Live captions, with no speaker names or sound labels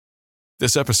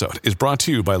This episode is brought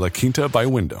to you by La Quinta by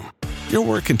Wyndham. Your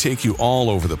work can take you all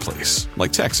over the place,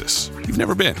 like Texas. You've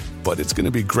never been, but it's going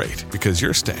to be great because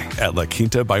you're staying at La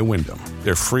Quinta by Wyndham.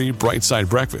 Their free Bright Side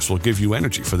breakfast will give you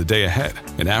energy for the day ahead.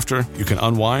 And after, you can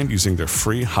unwind using their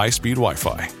free high-speed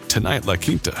Wi-Fi. Tonight, La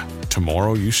Quinta.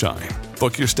 Tomorrow, you shine.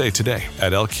 Book your stay today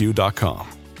at lq.com.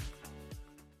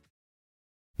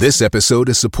 This episode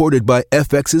is supported by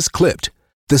FX's Clipped,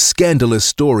 the scandalous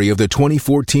story of the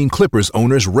 2014 Clippers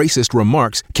owner's racist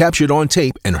remarks captured on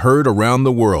tape and heard around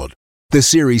the world. The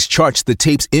series charts the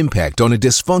tape's impact on a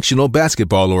dysfunctional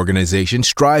basketball organization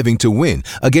striving to win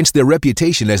against their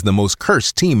reputation as the most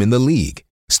cursed team in the league.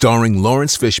 Starring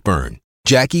Lawrence Fishburne,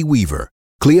 Jackie Weaver,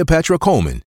 Cleopatra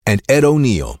Coleman, and Ed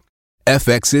O'Neill.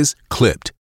 FX's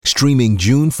Clipped, streaming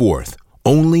June 4th,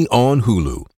 only on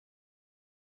Hulu.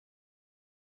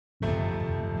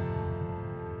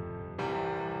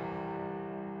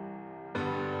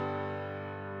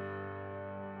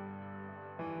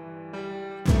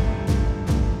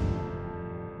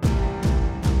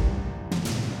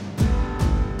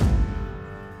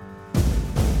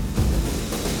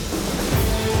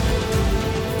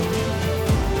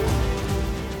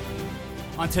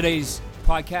 On today's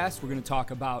podcast, we're going to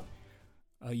talk about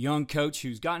a young coach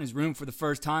who's gotten his room for the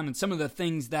first time and some of the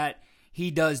things that he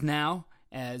does now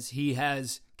as he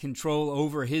has control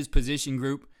over his position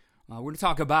group. We're going to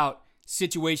talk about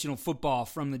situational football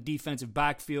from the defensive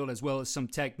backfield as well as some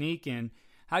technique and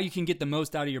how you can get the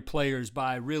most out of your players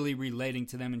by really relating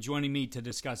to them. And joining me to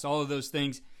discuss all of those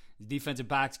things is defensive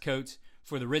backs coach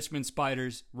for the Richmond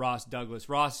Spiders, Ross Douglas.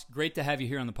 Ross, great to have you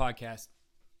here on the podcast.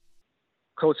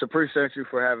 Coach, appreciate you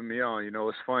for having me on. You know,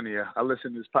 it's funny. I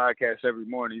listen to this podcast every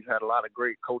morning. You've had a lot of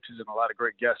great coaches and a lot of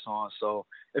great guests on. So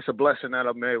it's a blessing that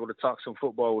I'm able to talk some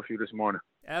football with you this morning.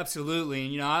 Absolutely.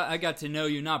 And, you know, I got to know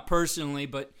you not personally,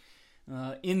 but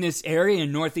in this area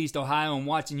in Northeast Ohio and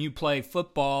watching you play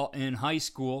football in high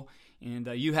school. And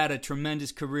you had a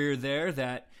tremendous career there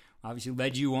that obviously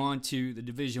led you on to the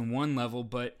Division I level.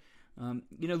 But,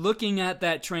 you know, looking at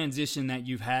that transition that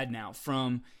you've had now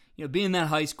from – you know, being that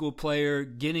high school player,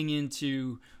 getting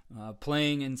into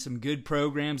playing in some good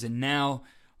programs, and now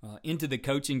into the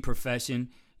coaching profession.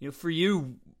 You know, for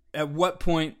you, at what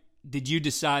point did you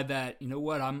decide that, you know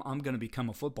what, I'm going to become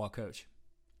a football coach?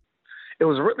 It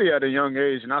was really at a young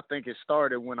age, and I think it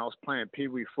started when I was playing Pee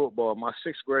Wee football. My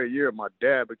sixth grade year, my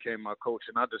dad became my coach,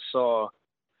 and I just saw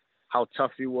how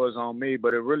tough he was on me,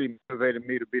 but it really motivated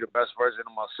me to be the best version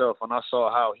of myself, and I saw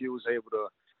how he was able to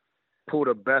pull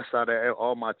the best out of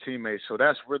all my teammates. So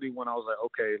that's really when I was like,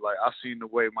 okay, like I seen the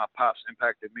way my pops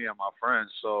impacted me and my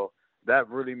friends. So that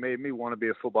really made me want to be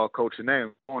a football coach. And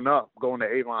then growing up, going to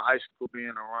Avon High School, being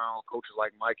around coaches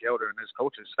like Mike Elder and his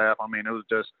coaching staff, I mean, it was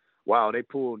just, wow,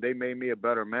 they made me a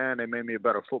better man. They made me a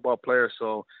better football player.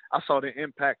 So I saw the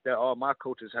impact that all my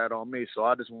coaches had on me. So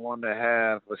I just wanted to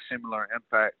have a similar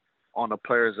impact on the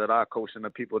players that I coach and the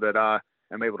people that I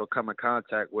am able to come in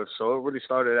contact with. So it really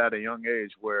started at a young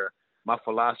age where my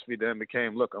philosophy then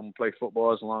became, look, I'm going to play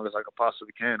football as long as I could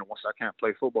possibly can. And once I can't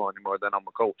play football anymore, then I'm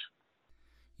a coach.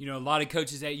 You know, a lot of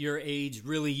coaches at your age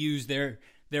really use their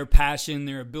passion,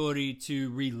 their ability to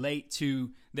relate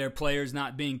to their players,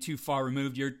 not being too far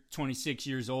removed. You're 26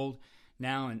 years old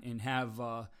now and have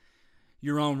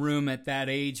your own room at that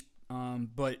age.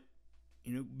 But,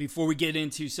 you know, before we get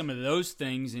into some of those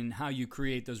things and how you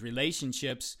create those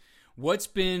relationships, what's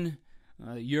been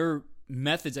your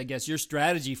methods, I guess, your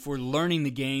strategy for learning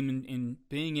the game and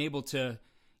being able to,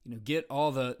 you know, get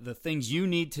all the things you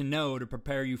need to know to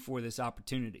prepare you for this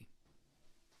opportunity?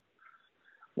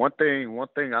 One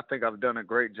thing I think I've done a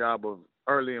great job of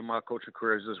early in my coaching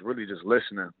career is just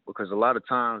listening, because a lot of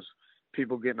times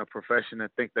people get in a profession and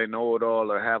think they know it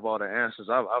all or have all the answers.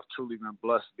 I've truly been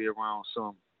blessed to be around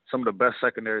some of the best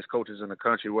secondaries coaches in the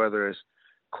country, whether it's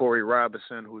Corey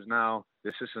Robinson, who's now the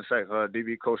assistant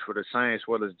DB coach for the Saints,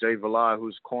 whether it's Jay Valai,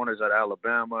 who's corners at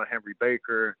Alabama, Henry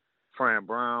Baker, Fran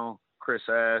Brown, Chris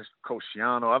Ash, Coach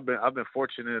Shiano. I've been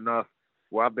fortunate enough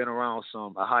where I've been around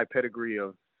a high pedigree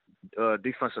of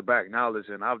defensive back knowledge,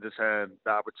 and I've just had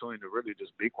the opportunity to really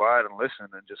just be quiet and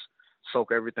listen and just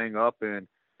soak everything up and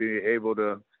be able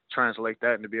to translate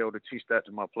that and to be able to teach that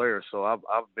to my players. So I've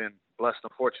been blessed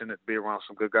and fortunate to be around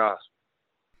some good guys.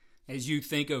 As you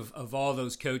think of all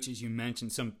those coaches you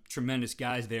mentioned, some tremendous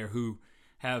guys there who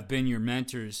have been your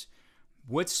mentors,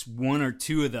 what's one or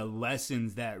two of the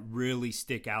lessons that really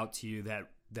stick out to you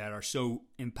that are so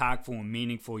impactful and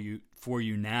meaningful for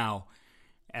you now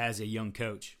as a young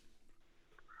coach?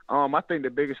 I think the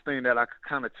biggest thing that I could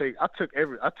kind of take, I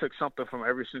took something from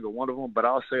every single one of them, but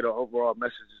I'll say the overall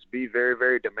message is be very,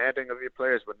 very demanding of your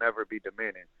players, but never be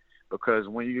demeaning. because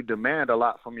when you demand a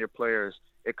lot from your players,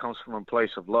 it comes from a place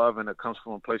of love and it comes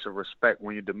from a place of respect.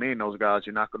 When you demean those guys,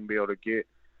 you're not going to be able to get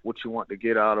what you want to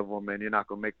get out of them, and you're not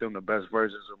going to make them the best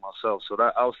versions of myself. So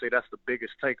I would say that's the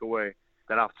biggest takeaway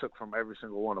that I've took from every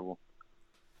single one of them.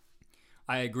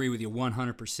 I agree with you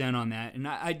 100% on that. And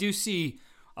I do see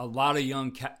a lot of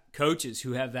young coaches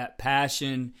who have that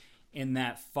passion and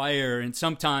that fire, and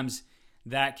sometimes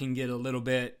that can get a little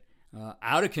bit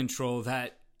out of control,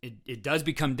 that it does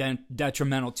become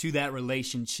detrimental to that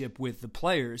relationship with the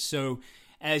players. So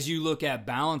as you look at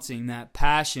balancing that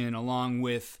passion along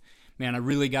with, man, I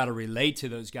really got to relate to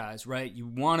those guys, right? You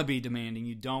want to be demanding.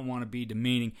 You don't want to be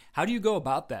demeaning. How do you go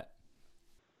about that?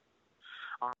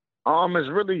 It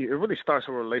really starts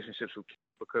with relationships with kids,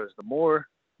 because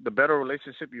the better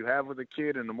relationship you have with a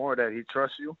kid and the more that he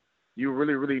trusts you, you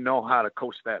really, really know how to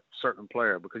coach that certain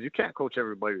player, because you can't coach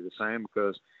everybody the same,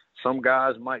 because some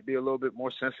guys might be a little bit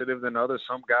more sensitive than others.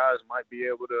 Some guys might be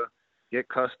able to get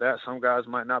cussed at. Some guys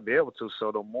might not be able to.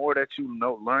 So the more that you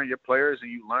learn your players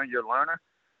and you learn your learner,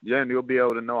 then you'll be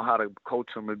able to know how to coach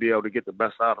them and be able to get the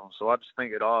best out of them. So I just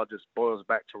think it all just boils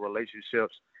back to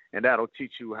relationships, and that'll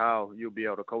teach you how you'll be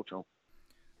able to coach them.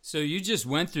 So you just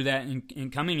went through that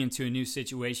in coming into a new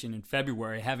situation in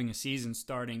February, having a season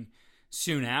starting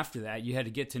soon after that. You had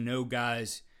to get to know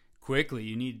guys quickly.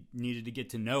 You needed to get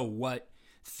to know what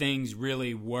things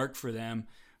really worked for them.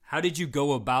 How did you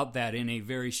go about that in a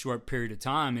very short period of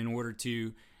time in order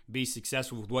to be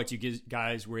successful with what you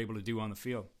guys were able to do on the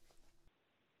field?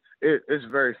 It's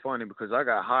very funny, because I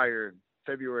got hired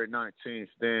February 19th.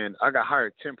 Then I got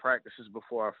hired 10 practices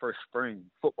before our first spring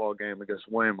football game against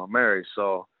Wayne Mary.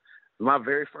 So my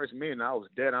very first meeting, I was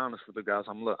dead honest with the guys.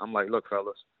 I'm like, look,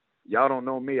 fellas, y'all don't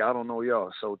know me. I don't know y'all.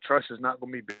 So trust is not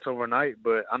going to be built overnight,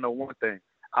 but I know one thing.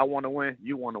 I want to win.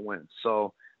 You want to win.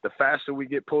 So the faster we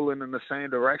get pulling in the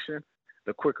same direction,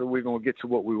 the quicker we're going to get to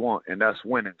what we want, and that's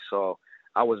winning. So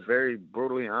I was very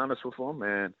brutally honest with them.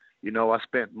 And, I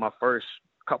spent my first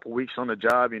couple weeks on the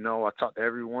job. I talked to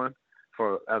everyone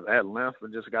at length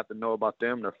and just got to know about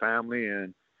them, their family,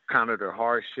 and kind of their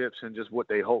hardships and just what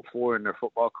they hope for in their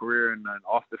football career and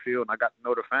off the field. And I got to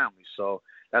know their family. So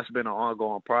that's been an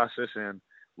ongoing process, and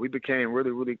we became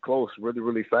really, really close, really,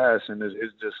 really fast. And it's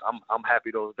just, I'm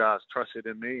happy those guys trusted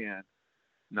in me. And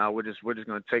now we're just going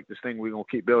to take this thing. We're going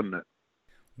to keep building it.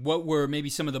 What were maybe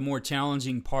some of the more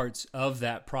challenging parts of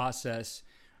that process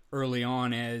early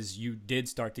on as you did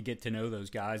start to get to know those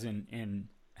guys, and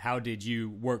how did you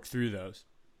work through those?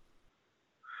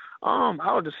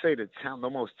 I would just say the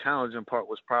most challenging part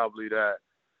was probably that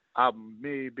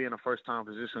me being a first-time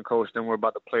position coach, then we're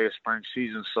about to play a spring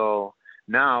season. So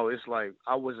now it's like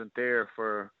I wasn't there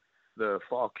for the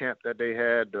fall camp that they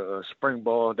had, the spring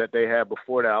ball that they had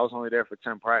before that. I was only there for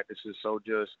 10 practices. So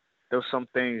just there were some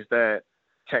things that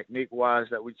technique-wise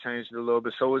that we changed a little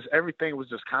bit. So everything was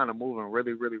just kind of moving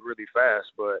really, really, really fast.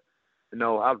 But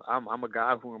I'm a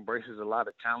guy who embraces a lot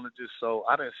of challenges, so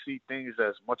I didn't see things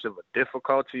as much of a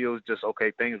difficulty. It was just,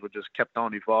 okay, things were just kept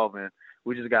on evolving.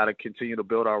 We just got to continue to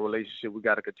build our relationship. We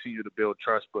got to continue to build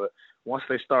trust. But once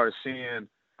they started seeing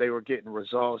they were getting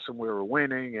results and we were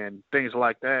winning and things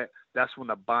like that, that's when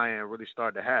the buy-in really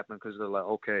started to happen, because they're like,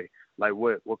 okay, like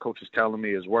what coach is telling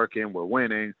me is working. We're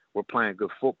winning. We're playing good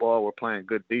football. We're playing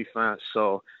good defense.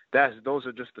 So those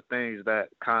are just the things that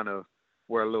kind of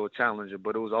were a little challenging,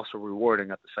 but it was also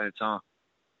rewarding at the same time.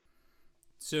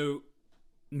 So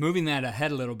moving that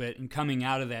ahead a little bit and coming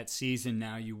out of that season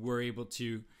now, you were able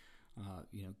to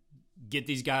get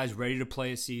these guys ready to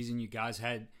play a season. You guys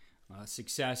had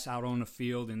success out on the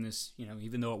field in this,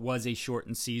 even though it was a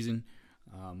shortened season.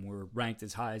 We're ranked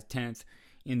as high as 10th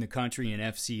in the country in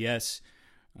FCS.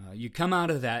 You come out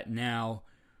of that now.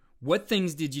 What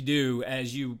things did you do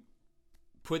as you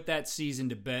put that season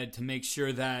to bed to make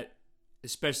sure that,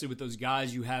 especially with those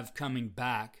guys you have coming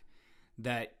back,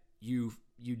 that you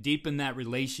deepen that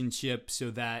relationship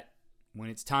so that when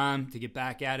it's time to get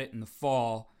back at it in the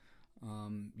fall,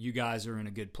 you guys are in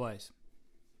a good place?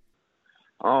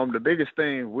 The biggest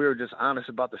thing, we were just honest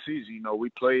about the season. We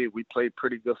played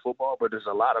pretty good football, but there's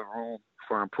a lot of room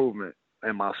for improvement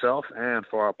in myself and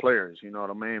for our players, you know what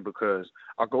I mean? Because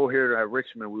our goal here at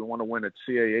Richmond, we want to win a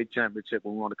CAA championship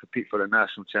and we want to compete for the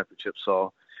national championship.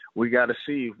 So we got to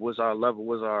see was our level,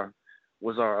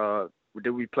 did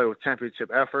we play with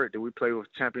championship effort? Did we play with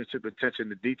championship attention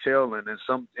to detail? And in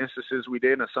some instances we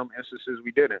did, and some instances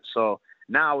we didn't. So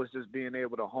now it's just being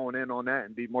able to hone in on that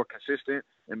and be more consistent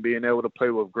and being able to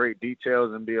play with great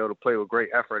details and be able to play with great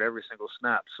effort every single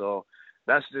snap. So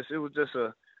it was just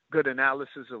a good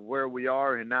analysis of where we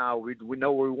are. And now we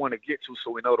know where we want to get to.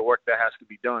 So we know the work that has to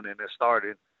be done. And it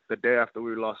started the day after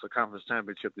we lost the conference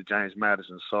championship to James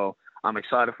Madison. So I'm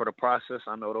excited for the process.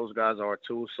 I know those guys are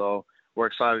too. So we're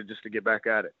excited just to get back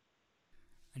at it.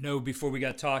 I know before we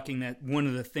got talking that one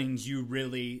of the things you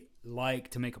really like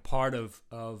to make a part of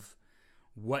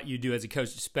what you do as a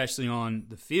coach, especially on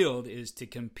the field, is to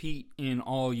compete in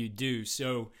all you do.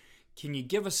 So can you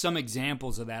give us some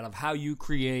examples of that, of how you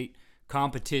create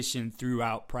competition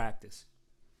throughout practice?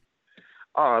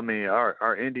 Oh, I mean, our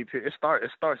NDP, it starts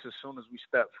as soon as we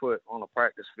step foot on the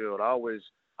practice field. I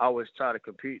always try to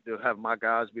compete to have my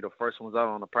guys be the first ones out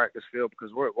on the practice field,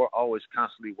 because we're always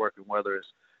constantly working, whether it's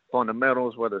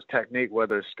fundamentals, whether it's technique,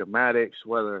 whether it's schematics,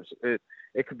 whether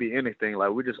it could be anything.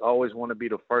 Like, we just always want to be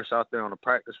the first out there on the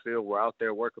practice field. We're out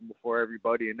there working before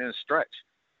everybody, and then stretch.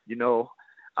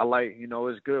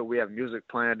 It's good. We have music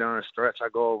playing during stretch. I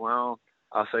go around.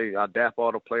 I dap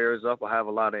all the players up. I have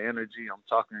a lot of energy. I'm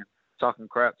talking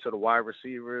crap to the wide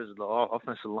receivers, the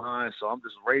offensive line. So I'm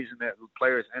just raising that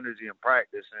players' energy in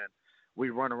practice. And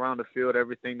we run around the field,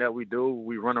 everything that we do.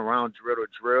 We run around drill to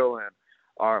drill,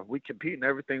 and we compete in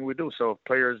everything we do. So if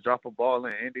players drop a ball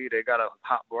in Indy, they got to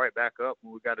hop right back up,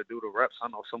 and we got to do the reps. I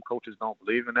know some coaches don't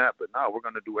believe in that, but no, we're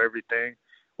going to do everything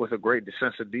with a great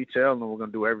sense of detail, and we're going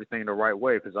to do everything the right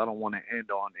way, because I don't want to end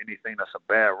on anything that's a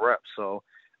bad rep. So,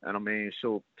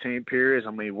 team periods,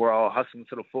 we're all hustling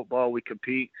to the football. We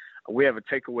compete. We have a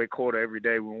takeaway quota every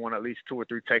day. We want at least 2 or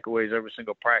 3 takeaways every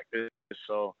single practice.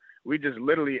 So we just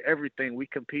literally everything we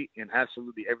compete in,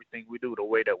 absolutely everything we do, the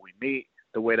way that we meet,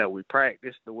 the way that we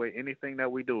practice, the way anything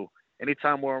that we do.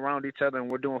 Anytime we're around each other and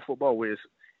we're doing football,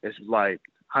 it's like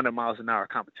 100 miles an hour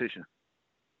competition.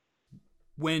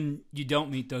 When you don't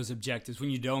meet those objectives,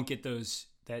 when you don't get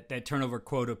that turnover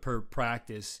quota per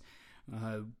practice,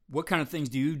 what kind of things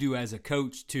do you do as a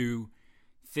coach to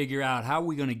figure out how are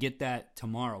we going to get that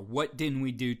tomorrow? What didn't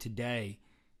we do today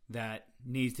that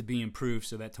needs to be improved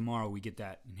so that tomorrow we get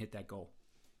that and hit that goal?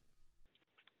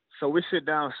 So we sit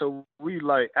down. So we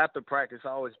after practice, I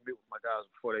always meet with my guys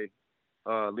before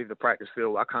they leave the practice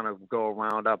field. I kind of go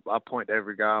around. I point to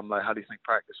every guy. I'm like, how do you think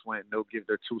practice went? And they'll give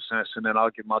their 2 cents, and then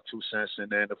I'll give my 2 cents. And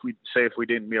then if we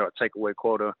didn't meet our takeaway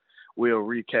quota, we'll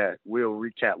recap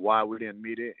why we didn't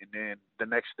meet it. And then the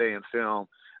next day in film,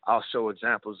 I'll show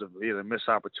examples of either missed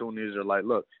opportunities or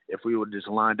look, if we would just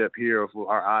lined up here, if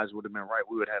our eyes would have been right,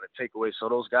 we would have had a takeaway. So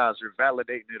those guys are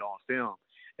validating it on film,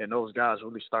 and those guys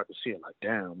really start to see it like,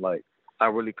 damn, I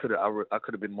really could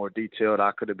have been more detailed.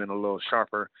 I could have been a little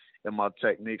sharper in my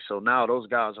technique. So now those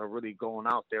guys are really going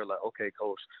out there like, okay,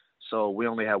 coach, so we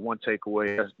only had one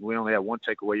takeaway. We only had one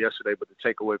takeaway yesterday, but the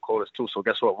takeaway quota is 2. So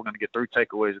guess what? We're going to get 3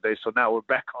 takeaways today. So now we're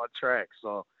back on track.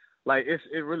 So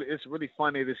it's really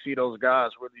funny to see those guys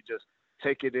really just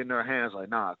take it in their hands. Like,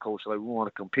 nah, coach, we want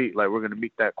to compete. We're going to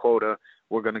meet that quota.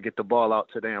 We're going to get the ball out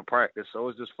today in practice. So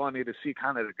it's just funny to see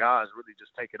kind of the guys really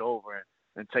just take it over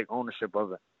and take ownership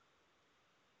of it.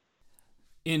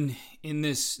 In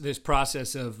this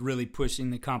process of really pushing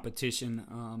the competition,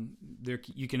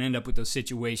 you can end up with those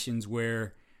situations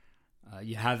where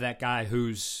you have that guy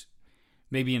who's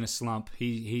maybe in a slump.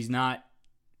 He's not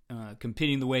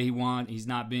competing the way he wants. He's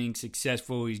not being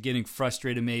successful. He's getting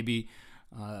frustrated maybe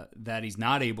that he's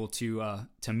not able to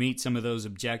meet some of those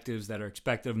objectives that are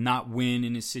expected of, not win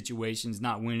in his situations,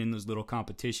 not win in those little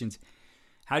competitions.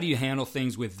 How do you handle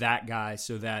things with that guy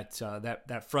so that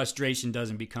that frustration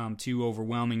doesn't become too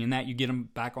overwhelming and that you get him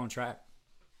back on track?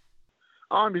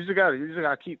 You just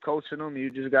gotta keep coaching them. You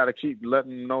just gotta keep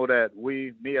letting them know that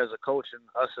me as a coach and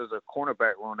us as a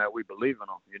cornerback room, that we believe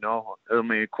in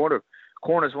them.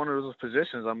 Corner is one of those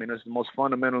positions. It's the most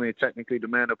fundamentally and technically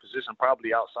demanding position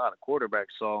probably outside of quarterback.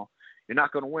 So you're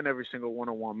not going to win every single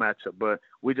one-on-one matchup, but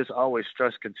we just always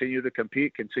stress continue to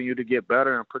compete, continue to get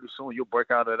better, and pretty soon you'll break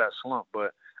out of that slump.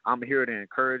 But I'm here to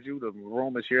encourage you. The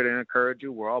room is here to encourage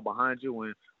you. We're all behind you,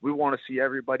 and we want to see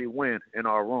everybody win in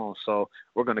our room. So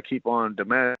we're going to keep on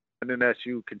demanding that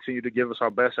you continue to give us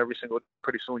our best every single day.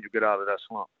 Pretty soon you get out of that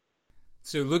slump.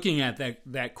 So looking at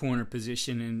that corner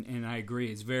position, and I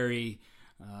agree, it's very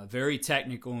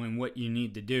technical in what you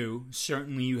need to do.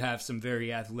 Certainly you have some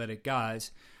very athletic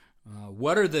guys.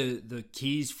 What are the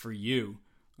keys for you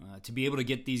to be able to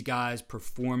get these guys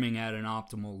performing at an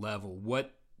optimal level?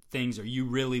 What things are you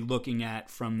really looking at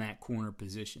from that corner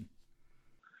position?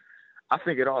 I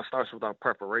think it all starts with our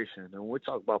preparation. And when we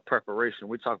talk about preparation,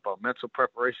 we talk about mental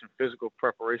preparation, physical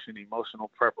preparation,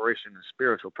 emotional preparation, and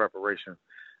spiritual preparation.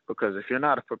 Because if you're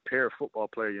not a prepared football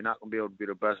player, you're not going to be able to be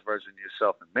the best version of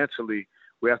yourself. And mentally,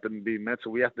 we have to be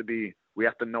mental. We have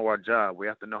to know our job. We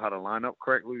have to know how to line up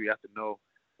correctly. We have to know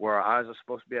where our eyes are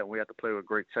supposed to be at. And we have to play with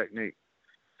great technique.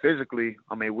 physically,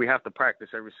 I mean, we have to practice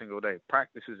every single day.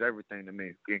 Practice is everything to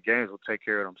me. The games will take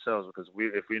care of themselves because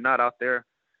if you're not out there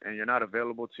and you're not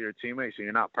available to your teammates and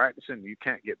you're not practicing, you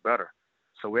can't get better.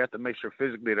 So we have to make sure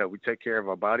physically that we take care of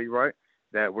our body right,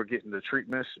 that we're getting the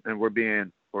treatments and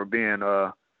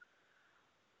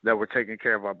that we're taking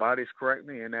care of our bodies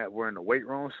correctly, and that we're in the weight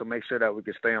room. So make sure that we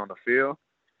can stay on the field.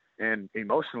 And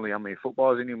emotionally, I mean,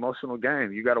 football is an emotional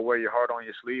game. You got to wear your heart on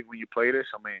your sleeve when you play this.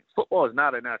 I mean, football is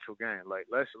not a natural game. Like,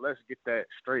 let's get that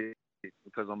straight,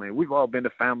 because I mean, we've all been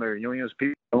to family reunions.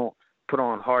 People don't put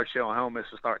on hard shell helmets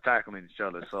and start tackling each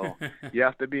other. So you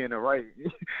have to be in the right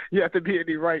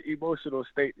emotional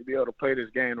state to be able to play this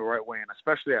game the right way, and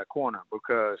especially at corner,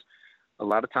 because a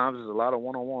lot of times there's a lot of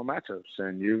one-on-one matchups,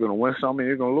 and you're going to win some and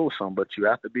you're going to lose some, but you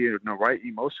have to be in the right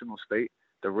emotional state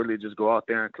to really just go out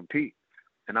there and compete.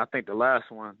 And I think the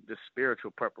last one, just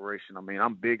spiritual preparation. I mean,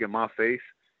 I'm big in my faith.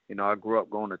 You know, I grew up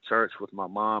going to church with my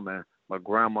mom and my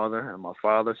grandmother and my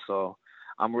father, so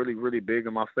I'm really, really big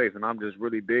in my faith, and I'm just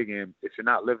really big in, if you're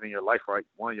not living your life right,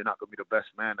 one, you're not going to be the best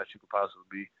man that you could possibly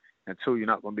be, and two, you're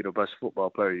not going to be the best football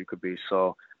player you could be.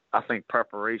 So I think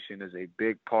preparation is a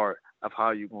big part of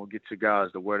how you're going to get your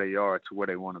guys to where they are, to where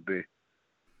they want to be. I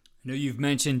know you've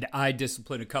mentioned eye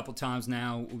discipline a couple times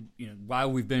now, you know,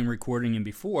 while we've been recording and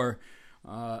before.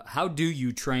 How do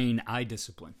you train eye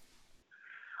discipline?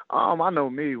 I know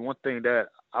me, one thing that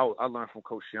I learned from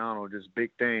Coach Schiano, this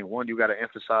big thing, one, you got to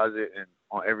emphasize it and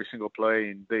on every single play,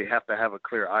 and they have to have a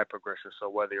clear eye progression. So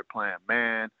whether you're playing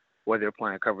man, whether you're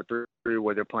playing cover 3,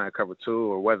 whether you're playing cover 2,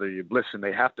 or whether you're blitzing,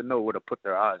 they have to know where to put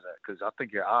their eyes at, because I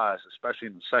think your eyes, especially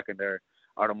in the secondary,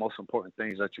 are the most important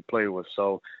things that you play with.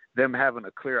 So them having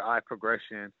a clear eye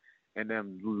progression and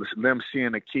them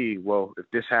seeing the key, well, if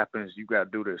this happens, you got to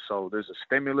do this. So there's a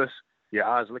stimulus. Your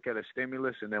eyes look at a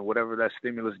stimulus, and then whatever that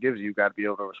stimulus gives you, you got to be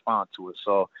able to respond to it.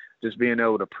 So just being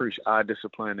able to preach eye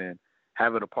discipline and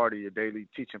have it a part of your daily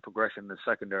teaching progression in the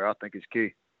secondary, I think is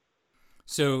key.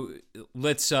 So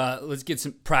let's get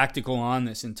some practical on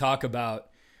this and talk about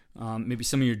maybe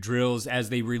some of your drills as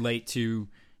they relate to,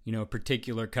 you know,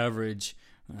 particular coverage.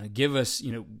 Give us,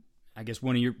 you know, I guess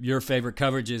one of your favorite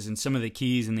coverages and some of the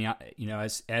keys and the, you know,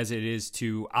 as it is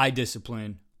to eye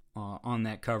discipline on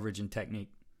that coverage and technique.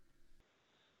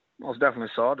 Most definitely.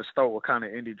 So I'll just start with kind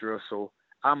of indie drill. So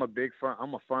I'm a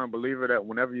firm believer that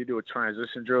whenever you do a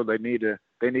transition drill, they need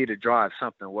to drive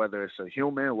something, whether it's a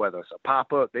human, whether it's a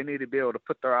pop-up. They need to be able to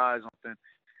put their eyes on something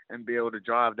and be able to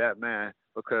drive that man,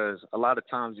 because a lot of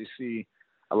times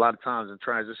in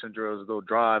transition drills, they'll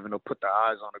drive and they'll put their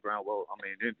eyes on the ground. Well, I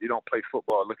mean, you don't play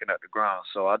football looking at the ground.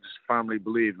 So I just firmly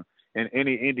believe in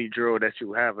any indie drill that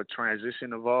you have a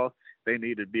transition involved, they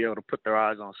need to be able to put their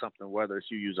eyes on something, whether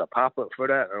it's you use a pop-up for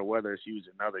that or whether it's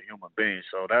using another human being.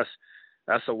 So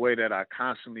that's a way that I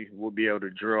constantly will be able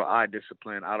to drill eye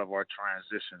discipline out of our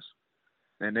transitions.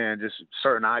 And then just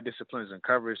certain eye disciplines and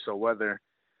coverage. So whether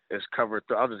it's cover,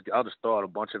 I'll just throw out a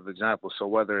bunch of examples. So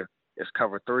whether it's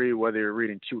cover 3, whether you're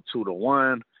reading Q2 to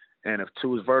 1, and if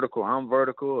 2 is vertical, I'm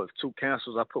vertical. If 2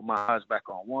 cancels, I put my eyes back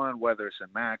on 1, whether it's in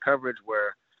man coverage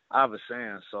where I was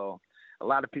saying. So a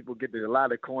lot of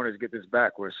corners get this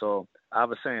backwards. So I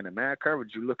was saying in man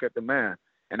coverage, you look at the man,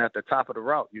 and at the top of the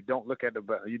route, you don't look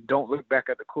back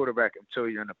at the quarterback until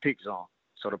you're in the peak zone.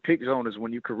 So the peak zone is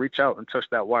when you can reach out and touch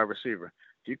that wide receiver.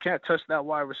 If you can't touch that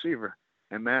wide receiver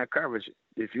in man coverage,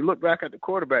 if you look back at the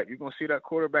quarterback, you're going to see that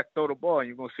quarterback throw the ball, and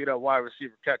you're going to see that wide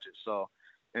receiver catch it. So,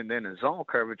 and then in zone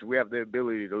coverage, we have the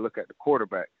ability to look at the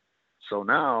quarterback. So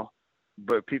now,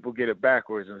 but people get it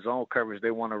backwards. In zone coverage,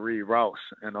 they want to read routes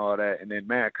and all that. And then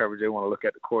man coverage, they want to look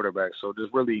at the quarterback. So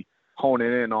just really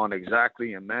honing in on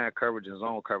exactly in man coverage and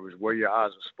zone coverage where your eyes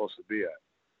are supposed to be at.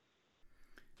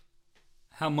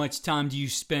 How much time do you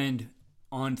spend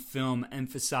on film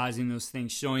emphasizing those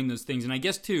things, showing those things? And I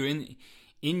guess, too,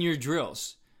 in your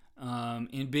drills,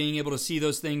 in being able to see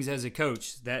those things as a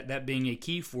coach, that being a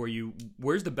key for you,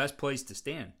 where's the best place to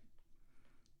stand?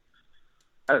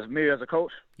 As me as a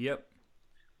coach? Yep.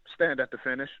 Stand at the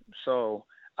finish. So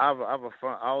I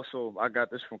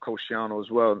got this from Coach Schiano as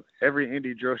well. Every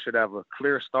indie drill should have a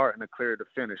clear start and a clear to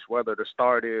finish. Whether the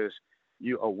start is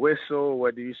a whistle,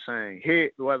 whether you saying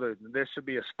hit, whether there should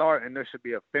be a start and there should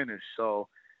be a finish. So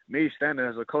me standing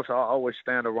as a coach, I always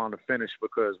stand around the finish,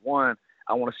 because one,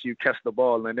 I want to see you catch the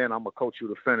ball, and then I'm going to coach you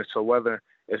to finish. So whether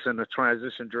it's in a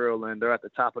transition drill and they're at the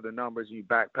top of the numbers, and you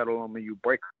backpedal them and you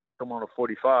break them on a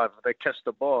 45, if they catch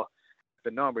the ball, the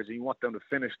numbers, and you want them to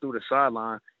finish through the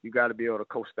sideline, you got to be able to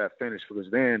coach that finish, because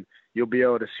then you'll be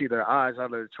able to see their eyes out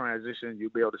of the transition.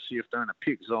 You'll be able to see if they're in a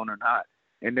peak zone or not,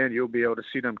 and then you'll be able to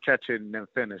see them catch it and then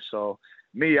finish. So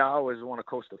me, I always want to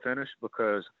coach the finish,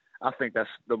 because I think that's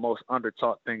the most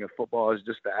undertaught thing in football, is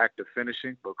just the act of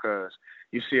finishing, because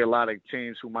you see a lot of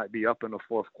teams who might be up in the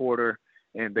fourth quarter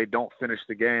and they don't finish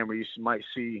the game, or you might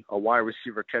see a wide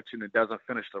receiver catching and doesn't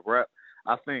finish the rep.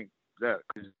 I think that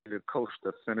the coach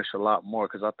to finish a lot more,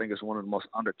 because I think it's one of the most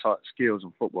undertaught skills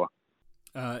in football.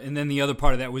 And then the other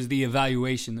part of that was the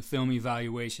evaluation, the film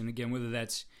evaluation. Again, whether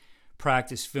that's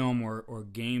practice film or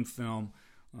game film,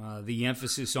 the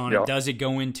emphasis on it. Does it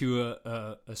go into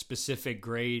a specific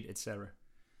grade, et cetera?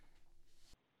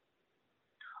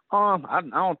 I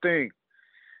don't think.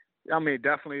 I mean,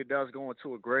 definitely it does go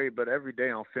into a grade, but every day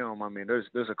on film, I mean, there's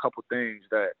a couple things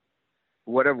that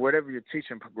whatever your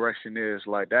teaching progression is,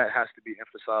 like, that has to be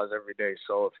emphasized every day.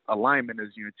 So if alignment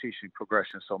is your teaching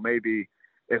progression, so maybe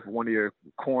if one of your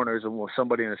corners or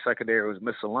somebody in the secondary was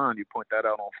misaligned, you point that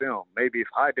out on film. Maybe if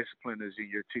eye discipline is in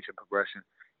your teaching progression,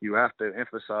 you have to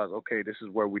emphasize, okay, this is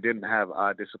where we didn't have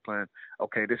eye discipline.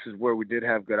 Okay, this is where we did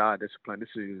have good eye discipline. This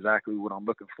is exactly what I'm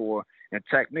looking for. And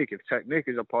technique, if technique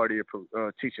is a part of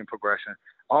your teaching progression,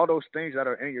 all those things that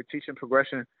are in your teaching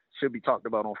progression should be talked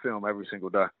about on film every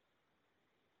single day.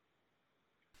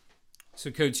 So,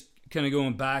 Coach, kind of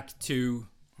going back to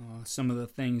some of the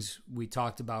things we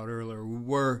talked about earlier, we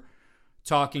were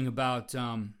talking about,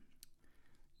 the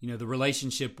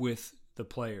relationship with the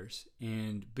players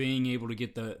and being able to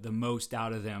get the most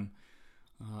out of them.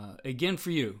 Again,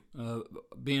 for you,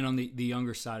 being on the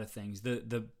younger side of things,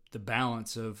 the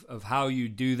balance of how you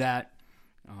do that.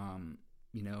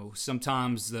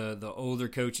 Sometimes the older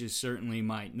coaches certainly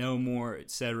might know more, et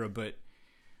cetera, but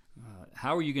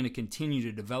how are you going to continue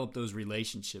to develop those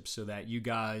relationships so that you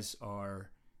guys are,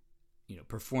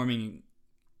 performing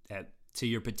to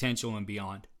your potential and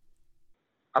beyond?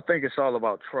 I think it's all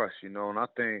about trust, and I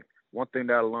think one thing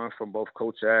that I learned from both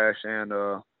Coach Ash and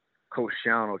Coach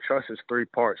Schiano, trust is three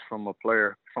parts from a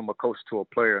player, from a coach to a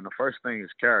player. And the first thing is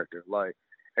character. Like,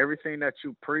 everything that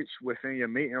you preach within your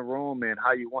meeting room and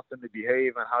how you want them to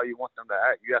behave and how you want them to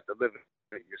act, you have to live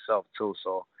it yourself too.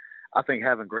 So I think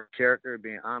having great character,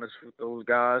 being honest with those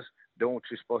guys, doing what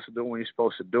you're supposed to do when you're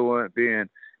supposed to do it, being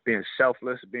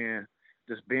selfless, being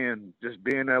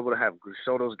able to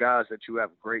show those guys that you have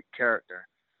great character.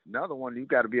 Another one, you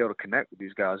got to be able to connect with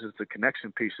these guys. It's the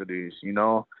connection piece of these,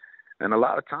 And a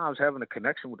lot of times having a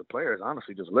connection with the players,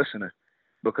 honestly, just listening,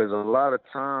 because a lot of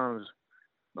times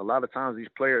these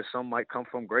players, some might come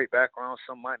from great backgrounds,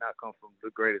 some might not come from the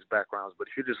greatest backgrounds. But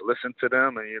if you just listen to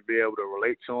them and you'll be able to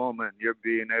relate to them, and you're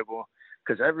being able,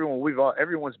 because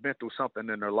everyone's been through something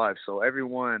in their life. So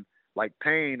everyone, like,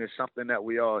 pain is something that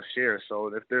we all share.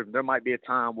 So if there might be a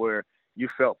time where you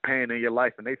felt pain in your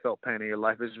life and they felt pain in your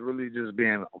life, it's really just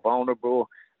being vulnerable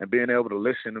and being able to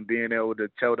listen and being able to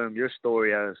tell them your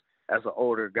story as an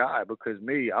older guy. Because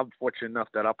I'm fortunate enough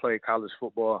that I played college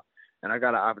football and I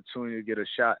got an opportunity to get a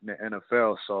shot in the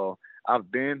NFL. So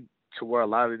I've been to where a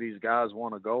lot of these guys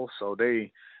want to go. So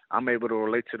I'm able to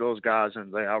relate to those guys.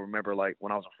 And I remember, like,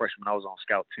 when I was a freshman, I was on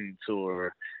scout team too.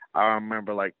 Or I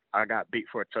remember, like, I got beat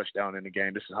for a touchdown in the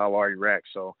game. This is how I react.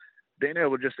 So being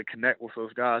able just to connect with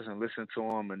those guys and listen to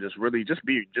them and just really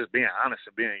being honest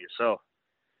and being yourself.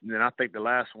 And then I think the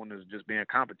last one is just being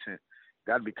competent.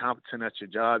 You got to be competent at your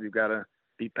job. You got to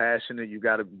be passionate. You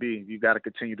got to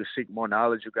continue to seek more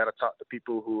knowledge. You got to talk to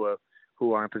people who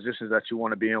are in positions that you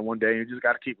want to be in one day. You just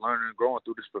got to keep learning and growing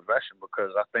through this profession,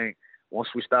 because I think once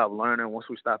we stop learning, once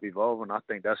we stop evolving, I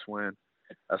think that's when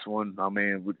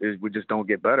we just don't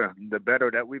get better. The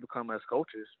better that we become as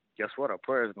coaches, guess what? Our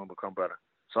players are going to become better.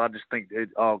 So I just think it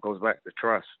all goes back to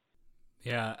trust.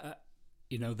 Yeah,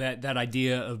 that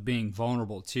idea of being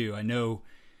vulnerable too. I know,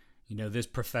 this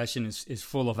profession is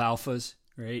full of alphas,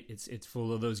 right? It's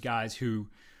full of those guys who,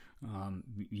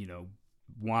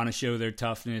 want to show their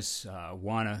toughness,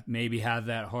 want to maybe have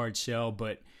that hard shell,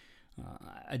 but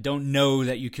I don't know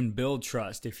that you can build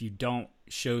trust if you don't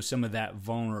show some of that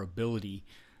vulnerability.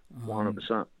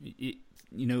 100%.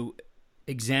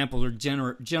 Examples or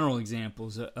general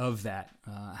examples of that,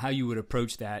 how you would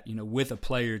approach that, with a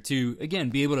player to, again,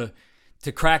 be able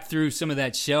to crack through some of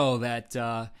that shell that,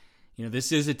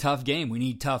 this is a tough game. We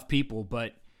need tough people,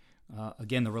 but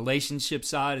again, the relationship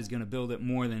side is going to build it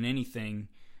more than anything.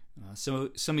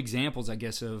 So some examples, I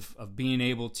guess, of being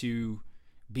able to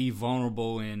be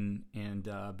vulnerable and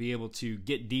be able to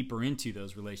get deeper into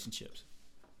those relationships.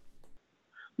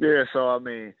 Yeah, so I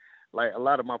mean, like, a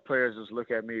lot of my players just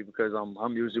look at me because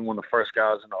I'm usually one of the first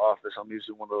guys in the office. I'm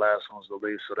usually one of the last ones to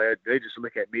leave. So they just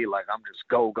look at me like I'm just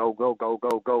go, go, go, go,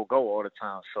 go, go, go all the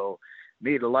time. So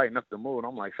me to lighten up the mood,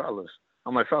 I'm like, fellas,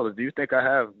 do you think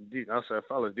I said,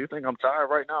 fellas, do you think I'm tired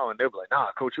right now? And they'll be like,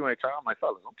 nah, coach, you ain't tired. I'm like,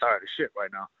 fellas, I'm tired of shit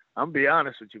right now. I'm going to be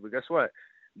honest with you, but guess what?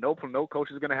 No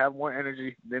coach is going to have more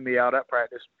energy than me out at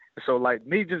practice. So, like,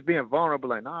 me just being vulnerable,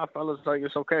 like, nah, fellas, like,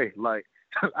 it's okay. Like,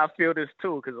 I feel this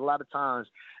too, because a lot of times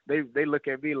they look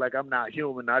at me like I'm not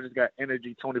human. I just got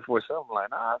energy 24/7. Like,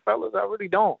 nah, fellas, I really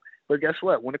don't. But guess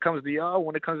what? When it comes to y'all,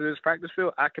 when it comes to this practice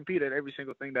field, I compete at every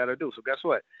single thing that I do. So guess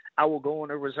what? I will go in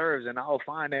the reserves and I'll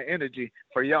find that energy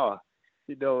for y'all.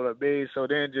 You know what I mean? So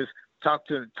then just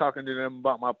talking to them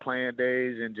about my playing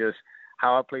days and just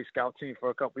how I play scout team for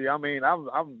a couple of years. I mean,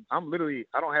 I'm literally,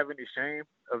 I don't have any shame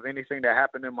of anything that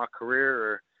happened in my career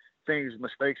or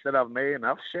mistakes that I've made, and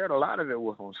I've shared a lot of it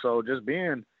with them. So just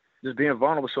being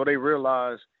vulnerable, so they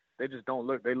realize they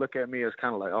look at me as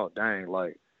kind of like, oh dang,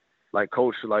 like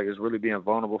coach like is really being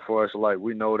vulnerable for us. Like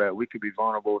we know that we could be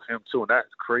vulnerable with him too, and that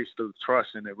creates the trust,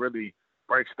 and it really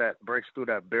breaks through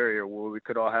that barrier where we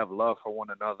could all have love for one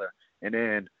another. And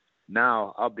then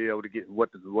now I'll be able to get what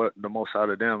the most out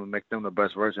of them and make them the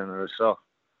best version of themselves.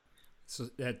 So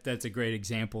that's a great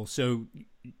example. So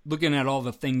looking at all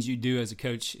the things you do as a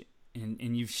coach,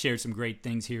 and you've shared some great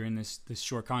things here in this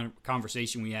short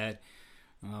conversation we had,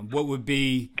 what would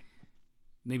be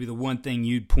maybe the one thing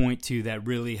you'd point to that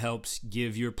really helps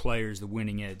give your players the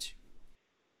winning edge?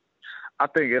 I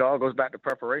think it all goes back to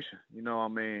preparation. You know, I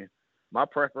mean, my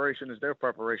preparation is their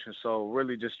preparation. So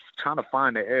really just trying to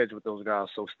find the edge with those guys.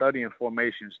 So studying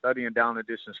formation, studying down the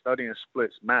distance, studying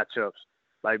splits, matchups,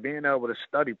 like being able to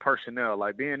study personnel,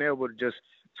 like being able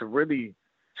to really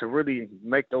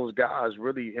make those guys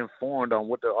really informed on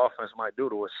what the offense might do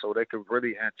to us so they could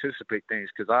really anticipate things.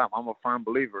 Because I'm a firm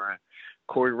believer in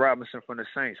Corey Robinson from the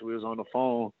Saints. We was on the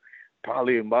phone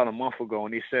probably about a month ago,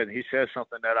 and he said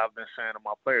something that I've been saying to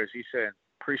my players. He said,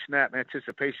 pre-snap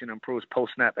anticipation improves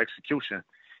post-snap execution.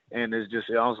 And it's just,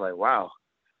 I was like, wow,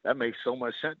 that makes so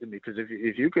much sense to me. Because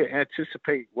if you could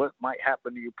anticipate what might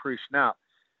happen to you pre-snap,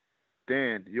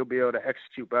 then you'll be able to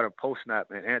execute better post-snap.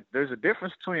 And there's a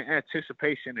difference between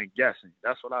anticipation and guessing.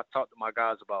 That's what I talk to my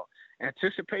guys about.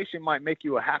 Anticipation might make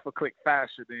you a half a click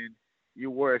faster than you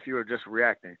were if you were just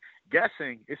reacting.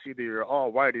 Guessing, it's either you're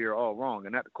all right or you're all wrong.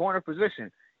 And at the corner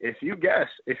position, if you guess,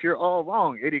 if you're all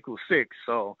wrong, it equals 6.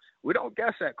 So we don't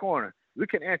guess at corner. We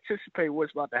can anticipate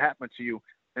what's about to happen to you,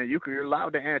 and you're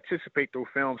allowed to anticipate through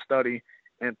film study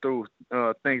and through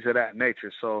things of that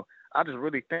nature. So I just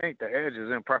really think the edge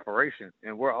is in preparation,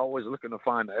 and we're always looking to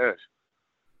find the edge.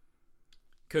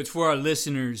 Coach, for our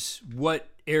listeners, what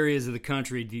areas of the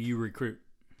country do you recruit?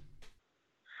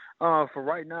 For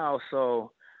right now,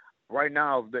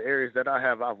 the areas that I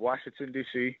have Washington,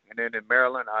 D.C., and then in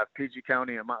Maryland, I have PG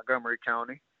County and Montgomery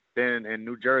County. Then in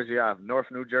New Jersey, I have North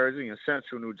New Jersey and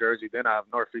Central New Jersey. Then I have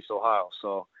Northeast Ohio.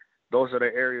 So those are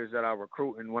the areas that I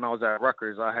recruit. And when I was at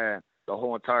Rutgers, I had the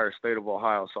whole entire state of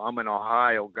Ohio. So I'm an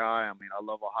Ohio guy. I mean, I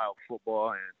love Ohio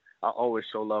football, and I always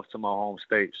show love to my home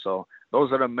state. So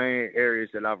those are the main areas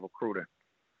that I've recruited.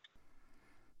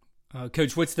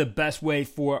 Coach, what's the best way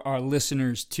for our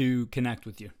listeners to connect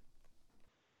with you?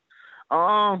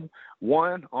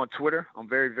 One, on Twitter. I'm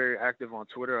very, very active on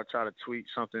Twitter. I try to tweet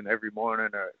something every morning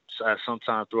or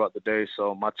sometime throughout the day.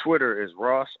 So my Twitter is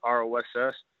Ross,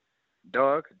 R-O-S-S,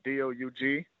 Doug,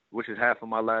 D-O-U-G, which is half of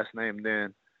my last name,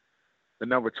 then the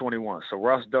number 21. So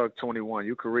Ross Doug 21.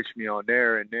 You can reach me on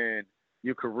there, and then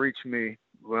you can reach me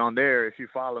on there. If you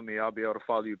follow me, I'll be able to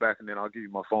follow you back, and then I'll give you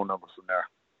my phone number from there.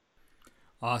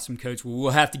 Awesome, Coach. Well,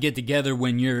 we'll have to get together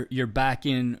when you're back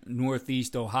in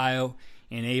Northeast Ohio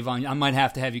and Avon. I might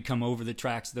have to have you come over the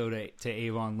tracks, though, to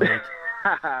Avon Lake.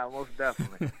 Most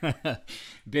definitely.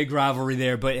 Big rivalry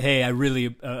there. But, hey, I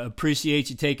really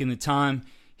appreciate you taking the time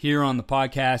here on the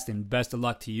podcast, and best of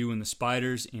luck to you and the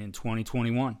Spiders in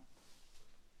 2021.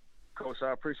 Coach,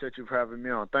 I appreciate you for having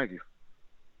me on. Thank you.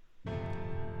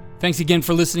 Thanks again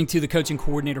for listening to the Coach and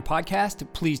Coordinator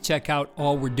podcast. Please check out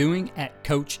all we're doing at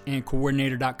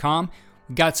coachandcoordinator.com.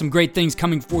 We've got some great things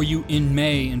coming for you in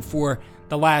May, and for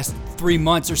the last 3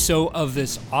 months or so of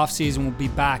this offseason, we'll be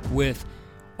back with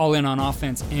All In on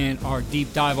Offense and our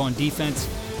deep dive on defense.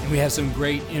 And we have some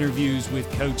great interviews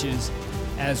with coaches,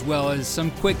 as well as some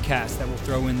quick casts that we'll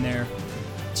throw in there.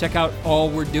 Check out all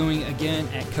we're doing again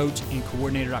at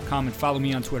coachandcoordinator.com, and follow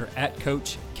me on Twitter at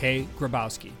Coach K.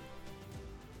 Grabowski.